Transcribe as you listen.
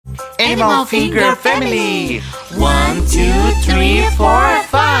Animal finger family. 1, 2, 3, 4,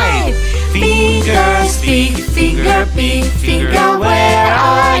 5. Fingers, big finger, where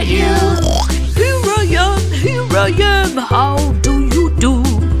are you? Here I am, how do you do?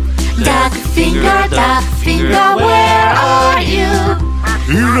 Duck finger, where are you?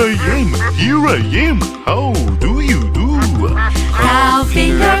 Here I am, how do you do? Cow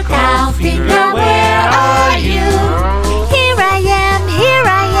finger, where are you? Here I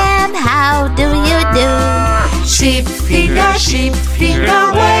am, how do you do? Sheep finger,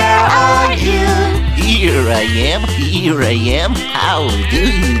 where are you? Here I am, how do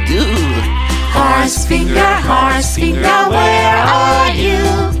you do? Horse finger, where are you?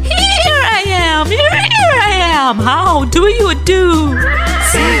 Here I am, how do you do?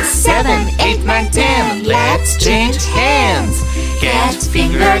 6, 7, 8, 9, 10. Let's change hands. Cat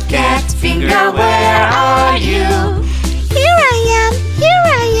finger, where are you? Here I am,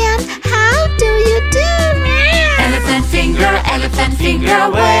 how do you do? Elephant finger,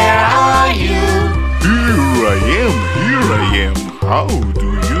 where are you? Here I am, how do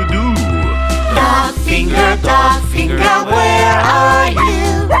you do? Dog finger, where are you?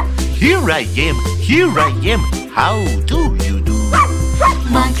 Here I am, how do you do?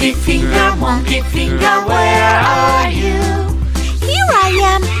 Monkey finger, where are you? Here I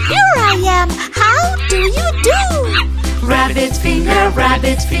am, how do you do? Rabbit finger,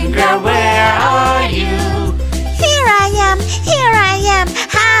 where are you? Here I am,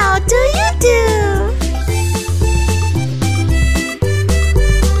 how do you do?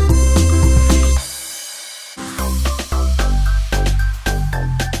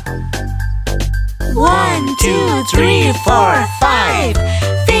 One, 2, 3, 4, 5.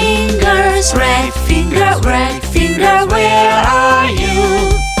 Fingers, red finger, where are you?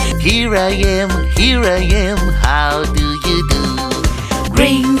 Here I am, how do you do?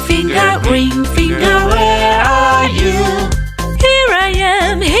 Green finger, where are you? Here I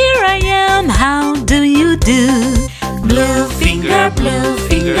am, how do you do? Blue finger,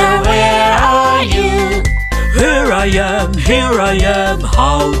 where are you? Here I am,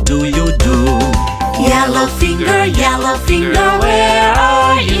 how do you do? Yellow finger, where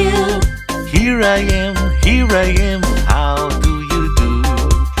are you? Here I am, how do you do?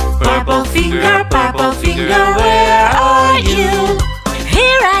 Purple finger, where are you?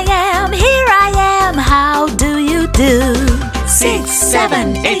 Here I am, how do you do? 6,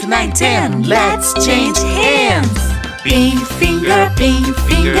 7, 8, 9, 10. Let's change hands. Pink finger,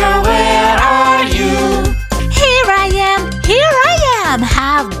 where are you? Here I am,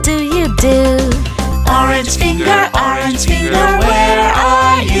 how do you do? Orange finger, where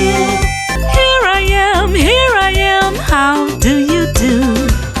are you? Here I am, how do you do?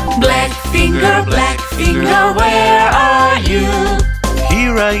 Black finger, where are you?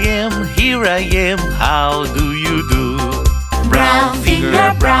 Here I am, how do you do? Brown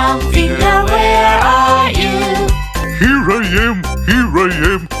finger, where are you? Here I am,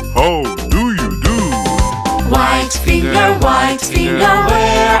 how do you do? White finger,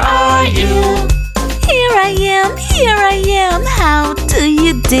 where are you? Here I am, how do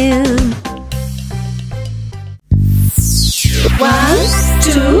you do? 1,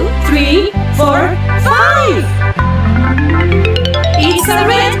 2, 3, 4, 5. It's a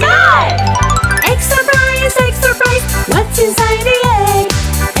red guy. Extra prize, what's inside the egg?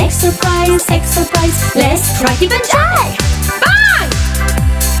 Extra prize, let's try it and try. Bang!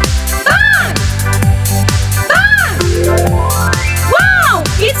 Wow,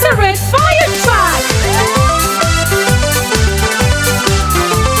 it's a red fire truck.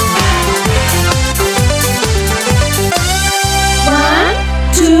 1,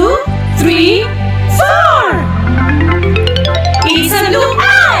 2, 3, 4. It's a blue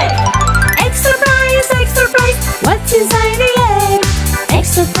egg. Extra prize, what's inside the egg?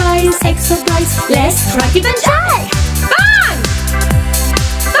 Extra prize, let's try it and try. Bang!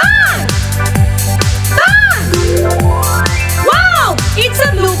 Wow, it's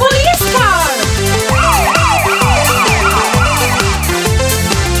a blue police car.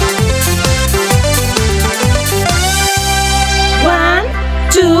 1,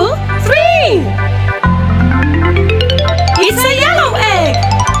 2, 3. It's a yellow egg.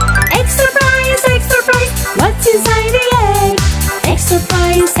 Extra prize, what's inside the egg? Extra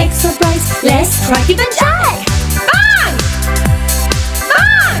prize, let's try it and try.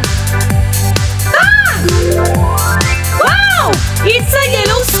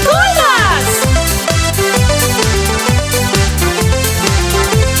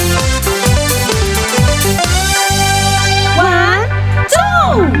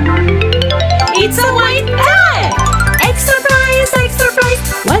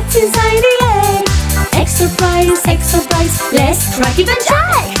 extra prize. Let's try give and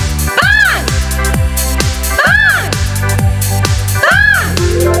try. Bang! Bang! Bang!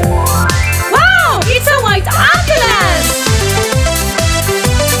 Wow! It's a white ambulance!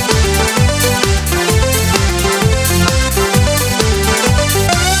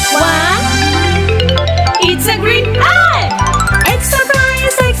 It's a green egg! Extra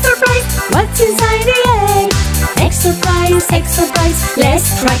prize, extra prize! What's inside the egg? Extra prize, extra prize!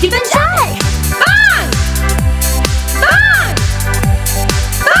 Let's try give and try! Bang! Bang!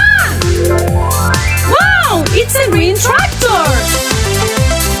 Bang! Wow! It's a green tractor!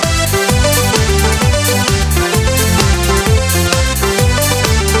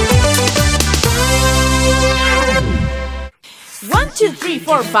 One, two, three,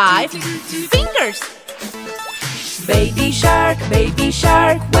 four, five. Fingers. Baby shark,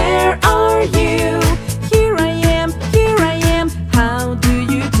 where are you? Here I am, how do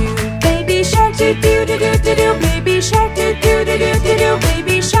you do? Baby shark, do do do do do do. Baby shark, do do do do do do.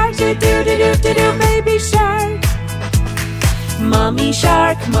 Baby shark, do do do do do do. Baby shark. Mommy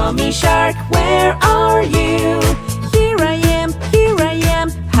shark, where are you? Here I am,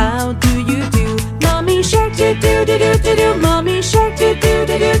 how do you do? Mommy shark, do do do do do do. Mommy shark, do do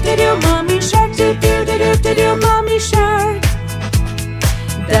do do do do. Mommy shark, do do do do do do. Mommy shark.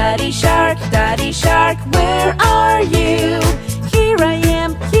 Daddy shark, where are you? Here I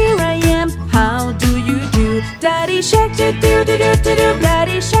am, how do you do? Daddy shark, do do do do do do.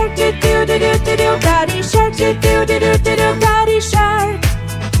 Daddy shark, do do do do do do. Daddy shark, do do do do do do. Daddy shark.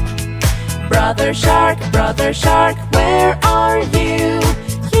 Brother shark, where are you?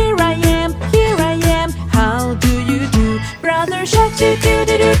 Here I am, how do you do? Brother shark, do do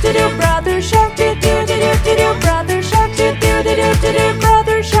do do do do. Brother shark, do do do do do do. Brother shark, do do do do do do.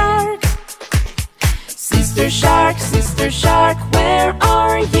 Brother shark. Sister shark, where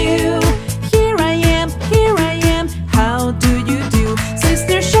are you? Here I am, how do you do?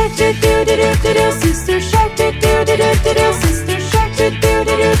 Sister shark, do do do do do do. Sister shark, do do do do do do. Sister shark, do do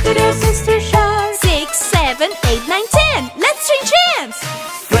do do do do. Sister shark. 6, 7, 8, 9, 10. Let's change hands.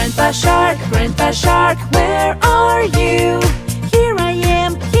 Grandpa shark, where are you? Here I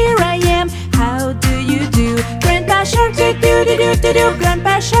am, how do you do? Grandpa shark, do do do do do do.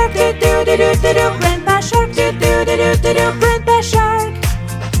 Grandpa shark, do do do do do do. Grandpa shark, do do do do do do. Grandpa shark.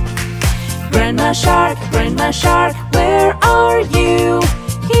 Grandma shark, where are you?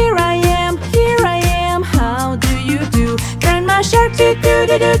 Here I am, how do you do? Grandma shark, do do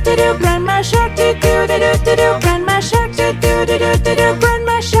do do do do. Grandma shark, do do do do do do. Grandma shark, do do do do do do.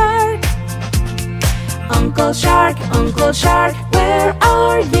 Grandma shark. Uncle shark, where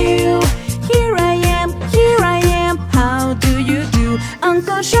are you? Here I am, how do you do?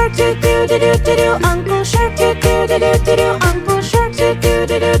 Uncle shark, do do do do do do. Uncle shark, do do do do do do. Uncle shark, do do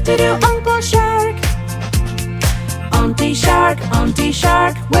do do do do. Uncle shark. Auntie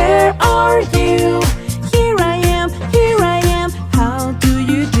shark, where are you? Here I am, how do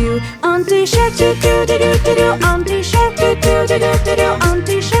you do? Auntie shark, do do do do do do. Auntie shark, do do do do do do.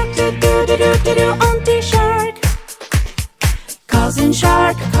 Auntie shark, do do do do do do. Auntie shark. Cousin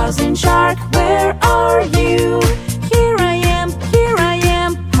shark, where are you? Here I am,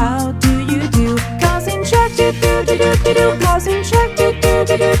 how do you do? Cousin shark, do do do do do do. Cousin shark, do do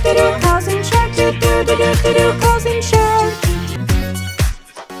do do do do. Cousin shark, do do do do do do. Cousin shark.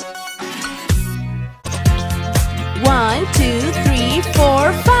 1, 2, 3,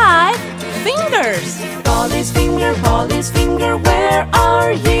 4, 5. Fingers. Polly's finger, where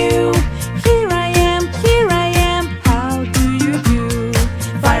are you? Here I am, how do you do?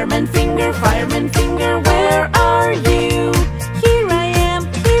 Fireman finger, where are you? Here I am,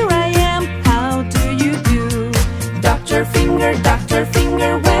 how do you do? Doctor finger,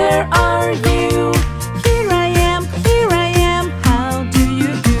 where are you? Here I am, how do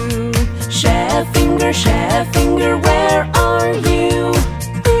you do? Chef finger, where are you?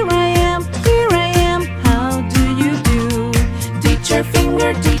 Here I am, how do you do? Teacher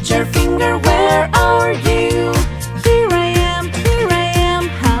finger,